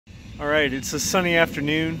Alright, it's a sunny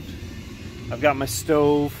afternoon. I've got my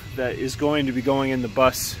stove that is going to be going in the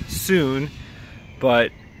bus soon,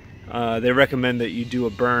 but they recommend that you do a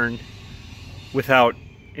burn without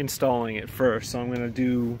installing it first. So I'm going to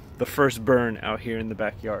do the first burn out here in the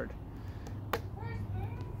backyard.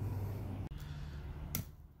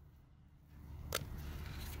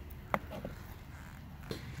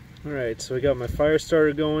 Alright, so I got my fire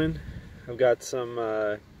starter going. I've got some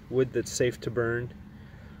wood that's safe to burn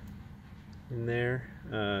in there.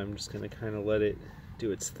 I'm just going to kind of let it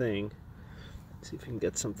do its thing. See if we can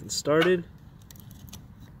get something started.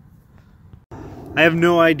 I have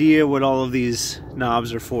no idea what all of these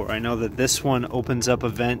knobs are for. I know that this one opens up a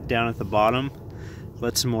vent down at the bottom,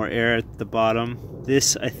 lets some more air at the bottom.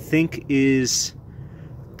 This I think is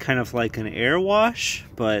kind of like an air wash,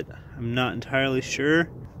 but I'm not entirely sure.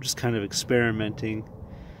 I'm just kind of experimenting.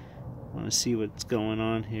 I want to see what's going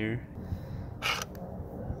on here.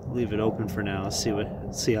 Leave it open for now. Let's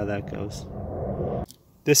see how that goes.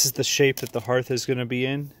 This is the shape that the hearth is going to be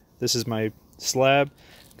in. This is my slab.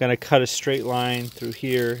 I'm going to cut a straight line through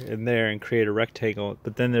here and there and create a rectangle,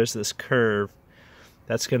 but then there's this curve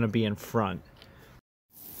that's going to be in front.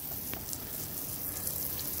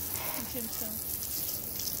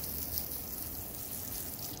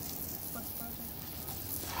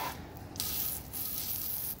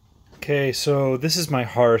 Okay, so this is my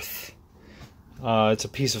hearth. It's a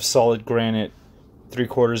piece of solid granite,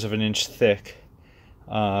 3/4 of an inch thick.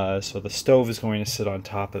 So the stove is going to sit on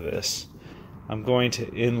top of this. I'm going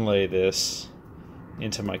to inlay this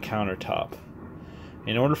into my countertop.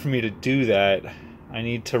 In order for me to do that, I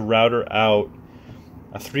need to router out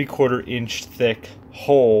a 3/4 inch thick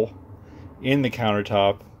hole in the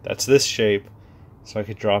countertop. That's this shape, so I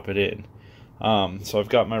could drop it in. So I've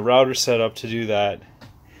got my router set up to do that,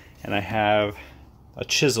 and I have a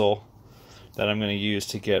chisel that I'm going to use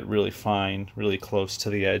to get really fine, really close to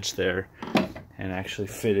the edge there and actually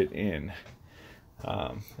fit it in.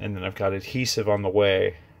 And then I've got adhesive on the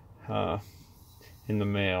way in the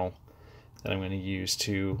mail that I'm going to use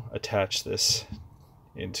to attach this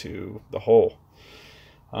into the hole.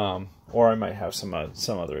 Or I might have some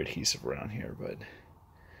other adhesive around here, but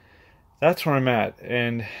that's where I'm at.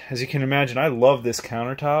 And as you can imagine, I love this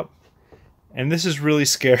countertop, and this is really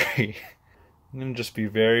scary. I'm going to just be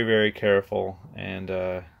very, very careful, and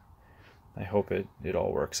I hope it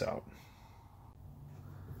all works out.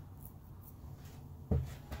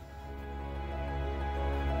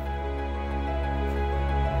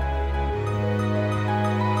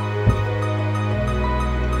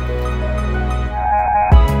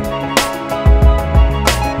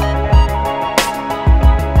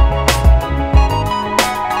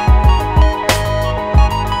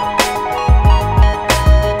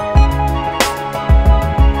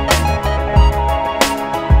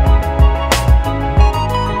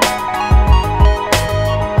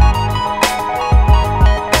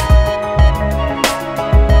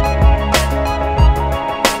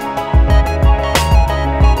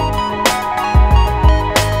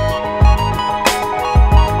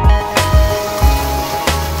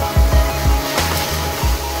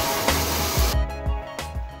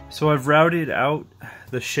 So I've routed out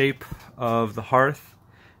the shape of the hearth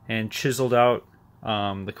and chiseled out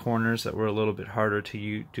the corners that were a little bit harder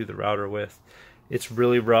to do the router with. It's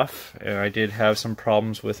really rough, and I did have some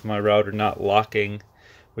problems with my router not locking,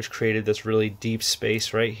 which created this really deep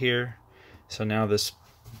space right here. So now this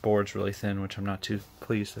board's really thin, which I'm not too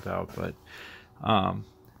pleased about. But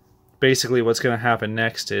basically what's going to happen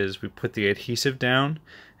next is we put the adhesive down,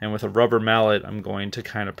 and with a rubber mallet I'm going to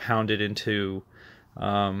kind of pound it into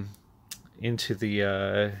the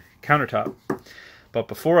countertop. But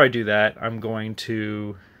before I do that, I'm going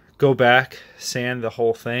to go back, sand the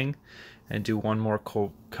whole thing, and do one more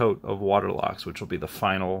coat of Waterlox, which will be the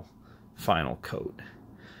final coat.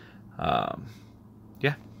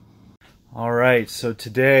 Yeah. Alright, so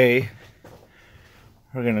today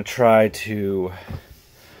we're going to try to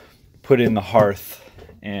put in the hearth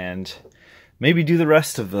and maybe do the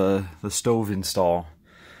rest of the stove install.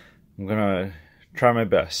 I'm going to try my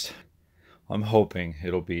best. I'm hoping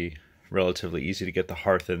it'll be relatively easy to get the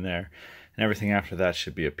hearth in there, and everything after that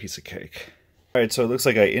should be a piece of cake. Alright, so it looks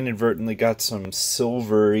like I inadvertently got some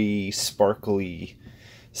silvery, sparkly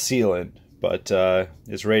sealant, but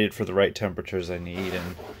it's rated for the right temperatures I need,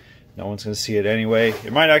 and no one's going to see it anyway.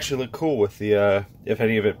 It might actually look cool with the, if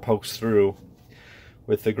any of it pokes through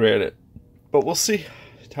with the granite, but we'll see.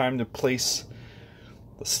 Time to place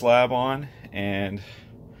the slab on and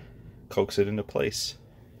coax it into place.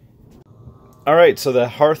 Alright, so the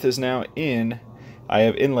hearth is now in. I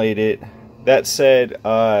have inlaid it. That said,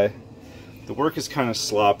 the the work is kind of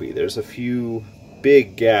sloppy. There's a few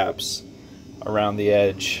big gaps around the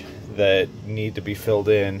edge that need to be filled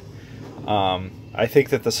in. I think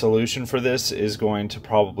that the solution for this is going to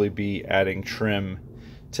probably be adding trim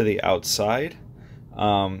to the outside,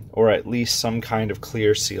 or at least some kind of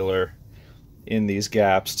clear sealer in these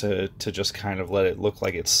gaps to just kind of let it look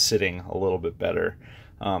like it's sitting a little bit better.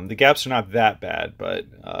 The gaps are not that bad, but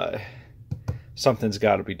something's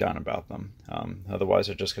got to be done about them. Otherwise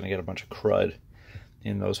they're just going to get a bunch of crud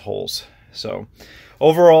in those holes. So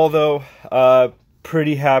overall though,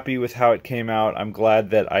 pretty happy with how it came out. I'm glad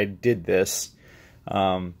that I did this.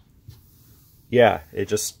 Yeah,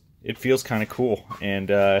 it feels kind of cool, and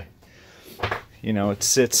you know, it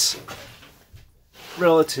sits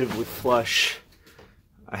relatively flush.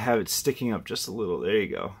 I have it sticking up just a little. There you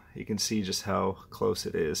go. You can see just how close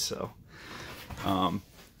it is. So kind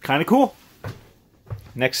of cool.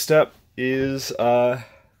 Next step is the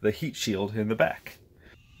heat shield in the back.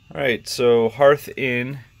 Alright, so hearth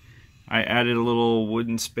in, I added a little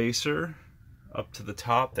wooden spacer up to the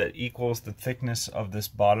top that equals the thickness of this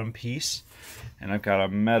bottom piece, and I've got a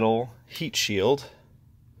metal heat shield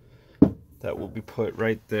that will be put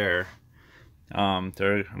right there. I'm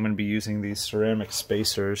going to be using these ceramic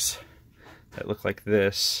spacers that look like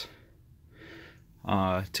this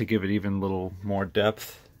to give it even a little more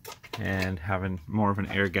depth and having more of an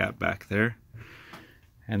air gap back there.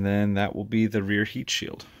 And then that will be the rear heat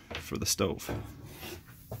shield for the stove.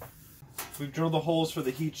 We've drilled the holes for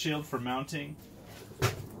the heat shield for mounting.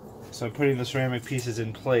 So I'm putting the ceramic pieces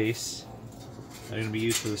in place. They're going to be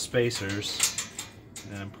used for the spacers.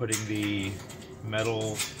 And I'm putting the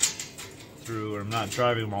metal through, or I'm not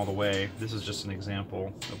driving them all the way. This is just an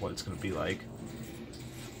example of what it's going to be like,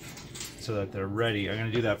 so that they're ready. I'm going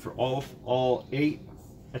to do that for all 8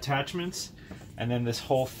 attachments, and then this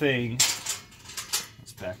whole thing,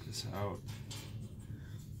 let's back this out,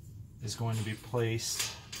 is going to be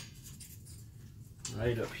placed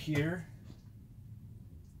right up here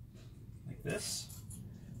like this,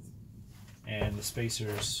 and the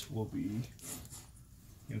spacers will be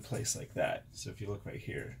in place like that. So if you look right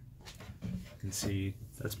here, you can see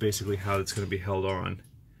that's basically how it's going to be held on.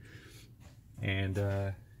 And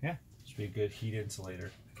yeah, should be a good heat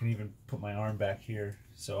insulator. I can even put my arm back here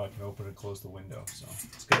so I can open and close the window, so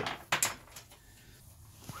it's good.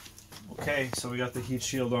 Okay, so we got the heat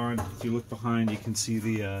shield on. If you look behind, you can see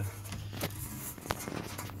the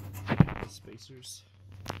spacers.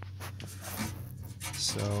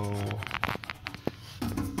 So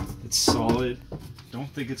it's solid. Don't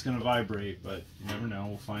think it's going to vibrate, but you never know.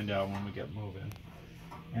 We'll find out when we get moving.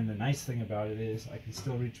 And the nice thing about it is I can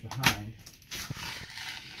still reach behind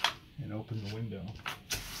and open the window,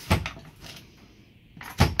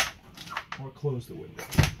 or close the window.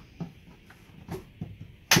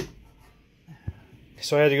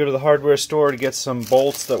 So I had to go to the hardware store to get some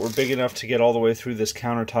bolts that were big enough to get all the way through this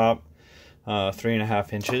countertop,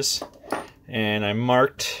 3.5 inches. And I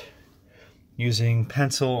marked using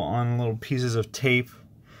pencil on little pieces of tape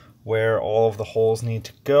where all of the holes need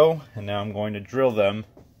to go. And now I'm going to drill them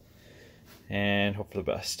and hope for the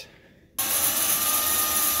best.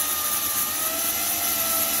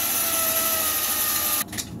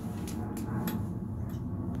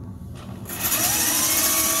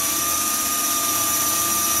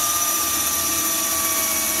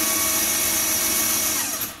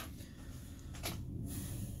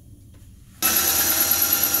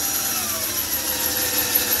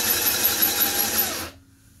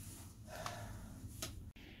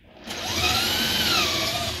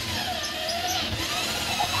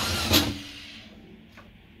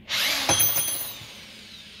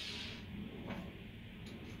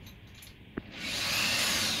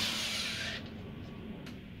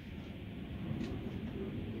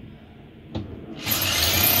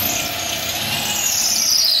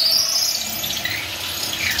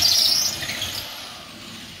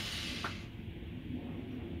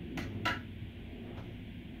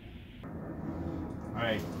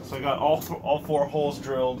 Alright, so I got all 4 holes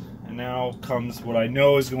drilled, and now comes what I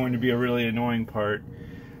know is going to be a really annoying part,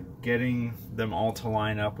 getting them all to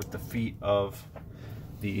line up with the feet of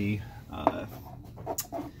the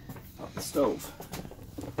stove.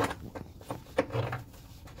 I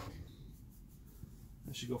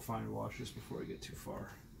should go find washers before I get too far.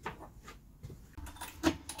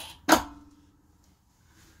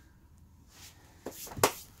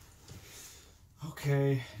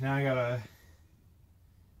 Okay, now I gotta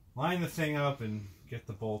line the thing up and get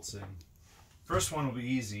the bolts in. First one will be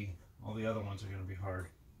easy, all the other ones are going to be hard.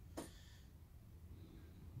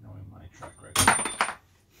 Knowing my track record.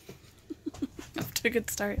 Off to a good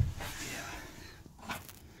start. Yeah.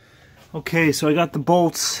 Okay, so I got the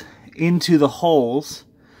bolts into the holes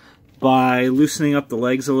by loosening up the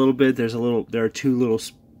legs a little bit. There are two little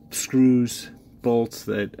screws, bolts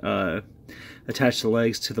that attach the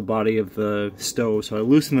legs to the body of the stove. So I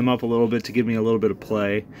loosened them up a little bit to give me a little bit of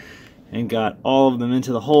play, and got all of them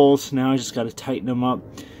into the holes. Now I just got to tighten them up,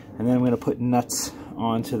 and then I'm going to put nuts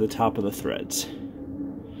onto the top of the threads.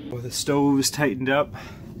 Well, the stove is tightened up,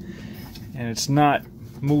 and it's not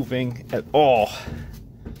moving at all.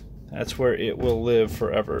 That's where it will live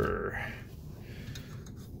forever.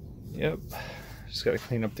 Yep. Just got to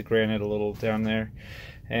clean up the granite a little down there.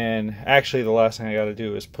 And actually the last thing I got to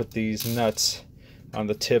do is put these nuts on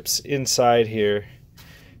the tips inside here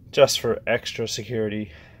just for extra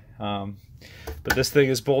security. But this thing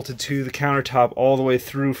is bolted to the countertop all the way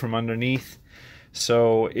through from underneath,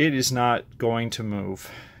 so it is not going to move.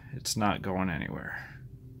 It's not going anywhere.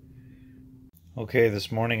 Okay,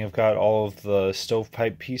 this morning I've got all of the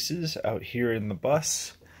stovepipe pieces out here in the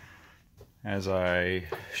bus. As I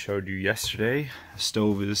showed you yesterday, the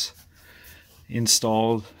stove is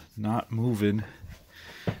installed, not moving.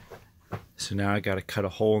 So now I got to cut a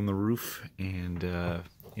hole in the roof and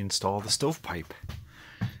install the stovepipe.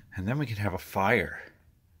 And then we can have a fire.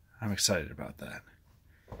 I'm excited about that.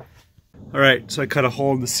 Alright, so I cut a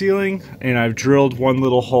hole in the ceiling, and I've drilled one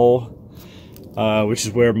little hole, which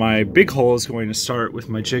is where my big hole is going to start with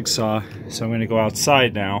my jigsaw. So I'm going to go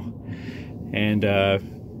outside now, and I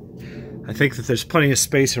think that there's plenty of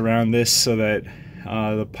space around this so that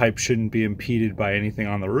the pipe shouldn't be impeded by anything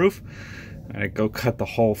on the roof. I go cut the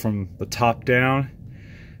hole from the top down,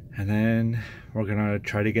 and then we're gonna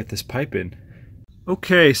try to get this pipe in.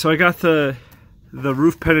 Okay, so I got the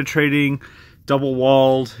roof penetrating double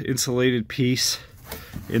walled insulated piece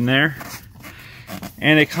in there,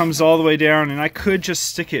 and it comes all the way down, and I could just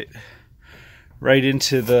stick it right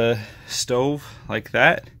into the stove like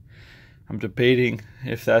that. I'm debating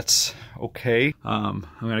if that's okay. I'm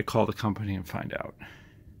gonna call the company and find out.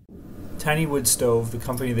 Tiny Wood Stove, the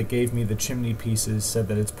company that gave me the chimney pieces, said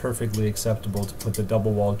that it's perfectly acceptable to put the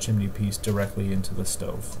double-walled chimney piece directly into the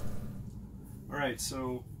stove. Alright,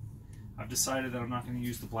 so I've decided that I'm not going to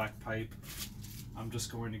use the black pipe. I'm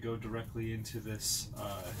just going to go directly into this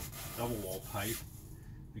double-wall pipe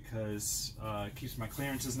because it keeps my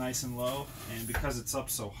clearances nice and low, and because it's up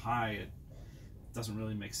so high, it doesn't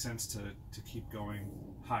really make sense to keep going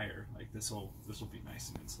higher. Like this will be nice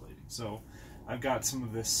and insulating. So I've got some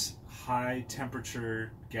of this high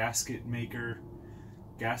temperature gasket maker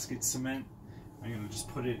gasket cement. I'm going to just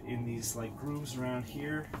put it in these like grooves around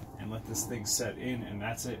here and let this thing set in, and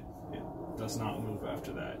that's it. It does not move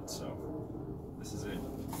after that. So this is it.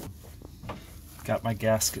 Got my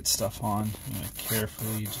gasket stuff on. I'm going to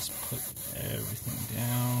carefully just put everything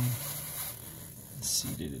down and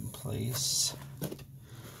seat it in place.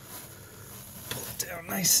 Pull it down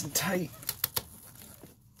nice and tight.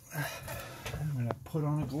 I'm going to put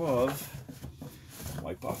on a glove,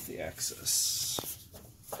 wipe off the excess.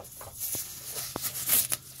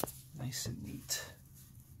 Nice and neat.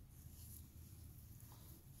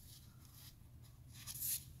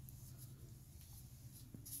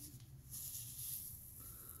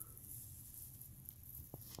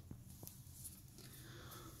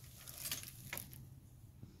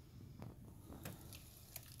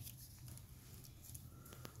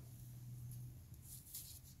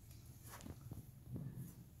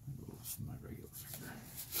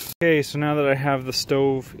 Okay, so now that I have the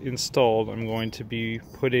stove installed, I'm going to be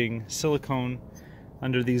putting silicone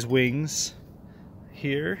under these wings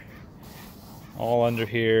here, all under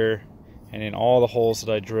here, and in all the holes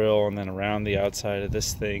that I drill, and then around the outside of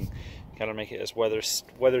this thing. Gotta make it as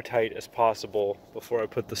weather tight as possible before I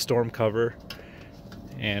put the storm cover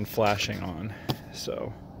and flashing on.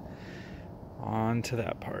 So on to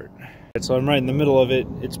that part. So I'm right in the middle of it.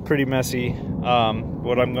 It's pretty messy.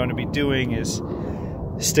 What I'm going to be doing is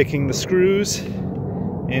sticking the screws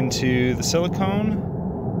into the silicone,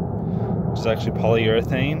 which is actually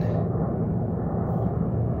polyurethane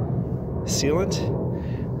sealant,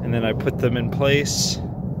 and then I put them in place.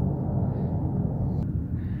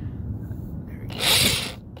 There we go.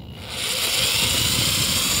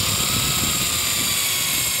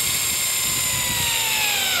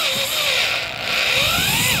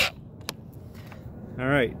 All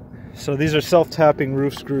right, so these are self-tapping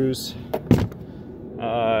roof screws.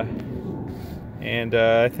 And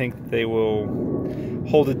I think they will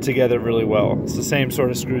hold it together really well. It's the same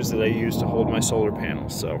sort of screws that I use to hold my solar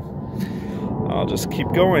panels, so I'll just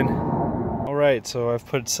keep going. Alright, so I've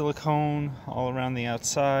put silicone all around the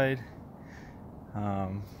outside, a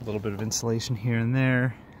little bit of insulation here and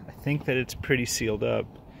there. I think that it's pretty sealed up,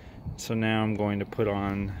 So now I'm going to put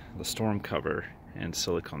on the storm cover and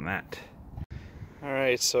silicone that.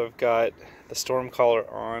 Alright, so I've got the storm collar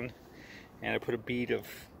on, and I put a bead of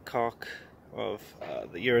caulk of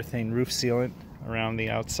the urethane roof sealant around the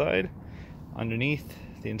outside, underneath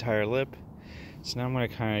the entire lip. So now I'm going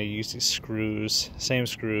to kind of use these screws, same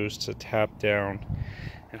screws, to tap down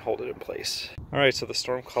and hold it in place. Alright, so the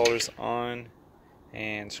storm collar's on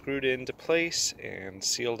and screwed into place and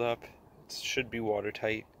sealed up. It should be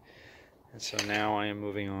watertight. And so now I am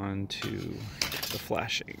moving on to the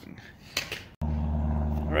flashing.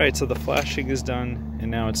 Alright, so the flashing is done, and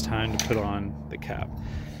now it's time to put on the cap.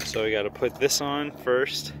 So we got to put this on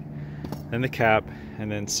first, then the cap, and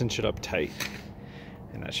then cinch it up tight.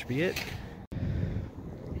 And that should be it.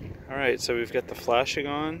 Alright, so we've got the flashing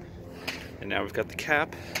on, and now we've got the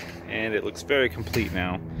cap, and it looks very complete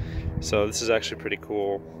now. So this is actually pretty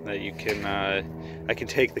cool that you can, I can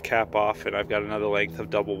take the cap off, and I've got another length of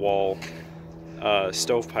double wall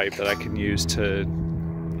stovepipe that I can use to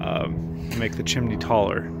make the chimney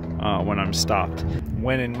taller when I'm stopped.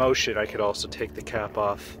 When in motion, I could also take the cap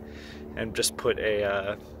off and just put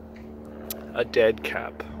a dead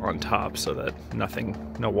cap on top so that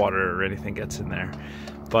no water or anything gets in there.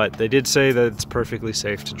 But they did say that it's perfectly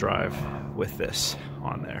safe to drive with this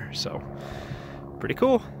on there, so pretty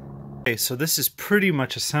cool. Okay, so this is pretty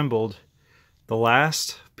much assembled. The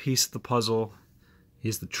last piece of the puzzle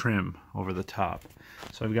is the trim over the top.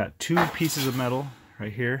 So I've got two pieces of metal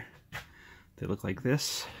right here. They look like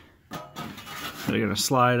this. They're gonna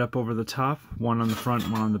slide up over the top, one on the front,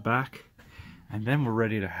 one on the back, and then we're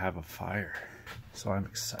ready to have a fire. So I'm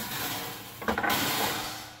excited.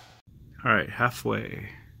 All right, halfway.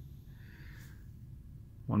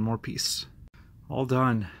 One more piece. All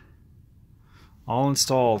done. All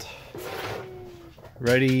installed.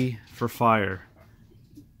 Ready for fire.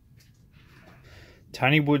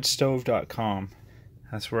 tinywoodstove.com.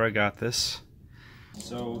 That's where I got this.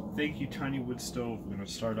 So thank you, Tiny Wood Stove. I'm going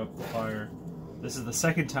to start up the fire. This is the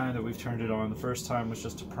second time that we've turned it on. The first time was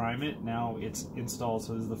just to prime it. Now it's installed,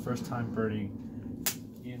 so this is the first time burning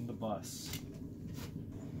in the bus.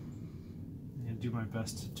 I'm going to do my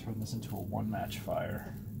best to turn this into a one-match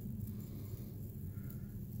fire.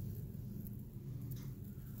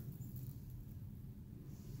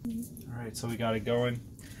 Alright, so we got it going.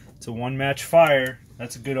 It's a one-match fire.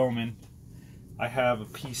 That's a good omen. I have a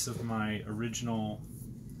piece of my original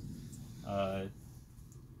right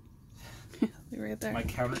there. My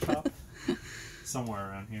countertop somewhere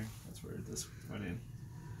around here. That's where this went in.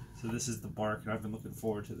 So this is the bark, and I've been looking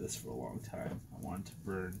forward to this for a long time. I wanted to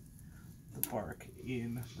burn the bark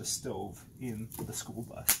in the stove in the school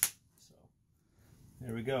bus. So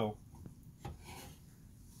there we go.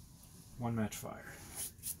 One match fire.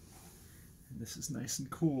 And this is nice and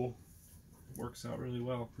cool. Works out really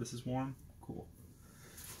well. This is warm. Cool.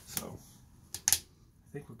 So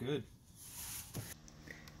I think we're good.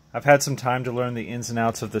 I've had some time to learn the ins and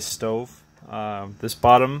outs of this stove. This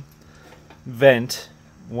bottom vent,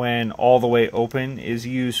 when all the way open, is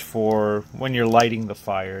used for when you're lighting the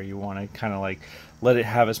fire. You want to kind of like let it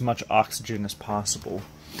have as much oxygen as possible.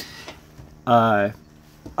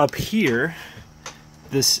 Up here,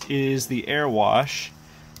 this is the air wash,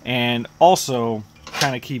 and also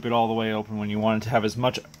kind of keep it all the way open when you want it to have as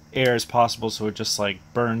much air as possible so it just like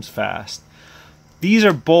burns fast. These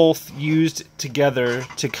are both used together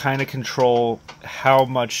to kind of control how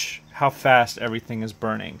fast everything is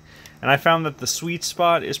burning. And I found that the sweet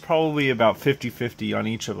spot is probably about 50-50 on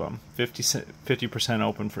each of them. 50%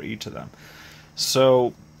 open for each of them.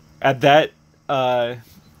 So at that, as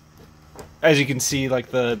you can see,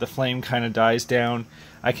 like the flame kind of dies down.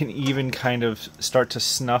 I can even kind of start to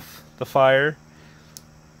snuff the fire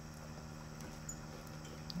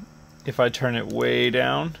if I turn it way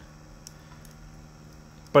down.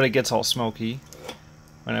 But it gets all smoky.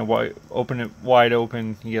 When I open it wide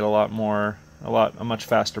open, you get a much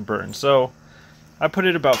faster burn. So I put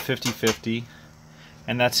it about 50-50,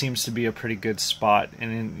 and that seems to be a pretty good spot.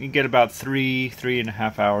 And then you get about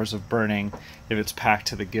 3.5 hours of burning if it's packed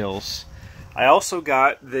to the gills. I also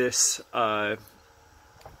got this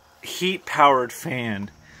heat-powered fan.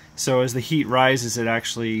 So as the heat rises, it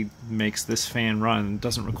actually makes this fan run. It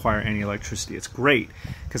doesn't require any electricity. It's great,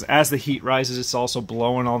 because as the heat rises, it's also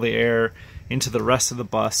blowing all the air into the rest of the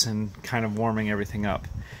bus and kind of warming everything up.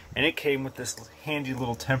 And it came with this handy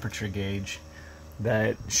little temperature gauge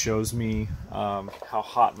that shows me how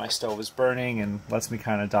hot my stove is burning and lets me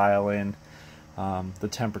kind of dial in the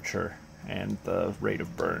temperature and the rate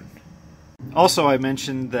of burn. Also, I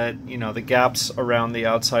mentioned that, you know, the gaps around the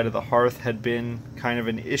outside of the hearth had been kind of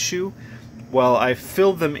an issue. Well, I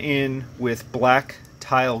filled them in with black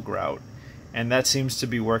tile grout, and that seems to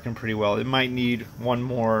be working pretty well. It might need one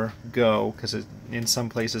more go, because in some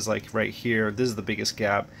places, like right here, this is the biggest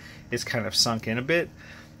gap, it's kind of sunk in a bit,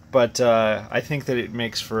 but I think that it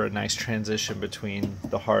makes for a nice transition between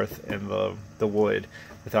the hearth and the wood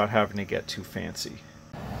without having to get too fancy.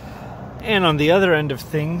 And on the other end of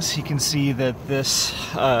things, you can see that this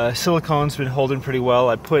silicone's been holding pretty well.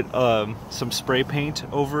 I put some spray paint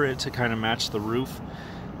over it to kind of match the roof.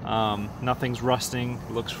 Nothing's rusting.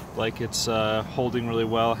 Looks like it's holding really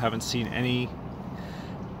well. Haven't seen any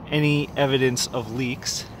evidence of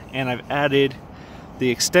leaks. And I've added the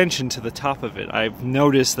extension to the top of it. I've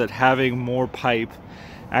noticed that having more pipe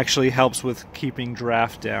actually helps with keeping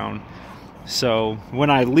draft down. So when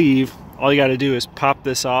I leave, all you got to do is pop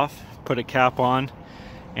this off, put a cap on,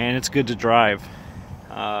 and it's good to drive.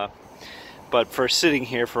 But for sitting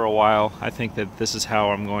here for a while, I think that this is how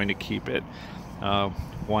I'm going to keep it.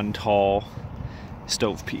 One tall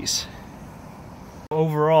stove piece.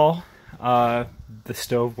 Overall, the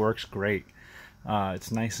stove works great.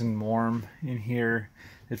 It's nice and warm in here.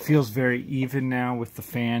 It feels very even now with the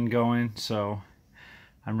fan going, so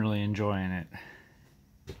I'm really enjoying it.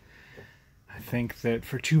 I think that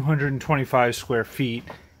for 225 square feet,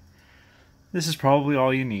 this is probably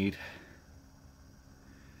all you need.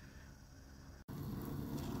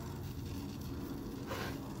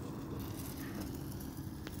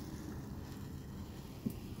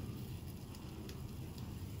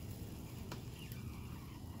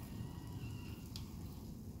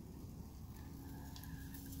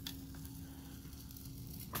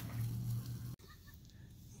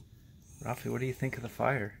 Rafi, what do you think of the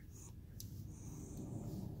fire?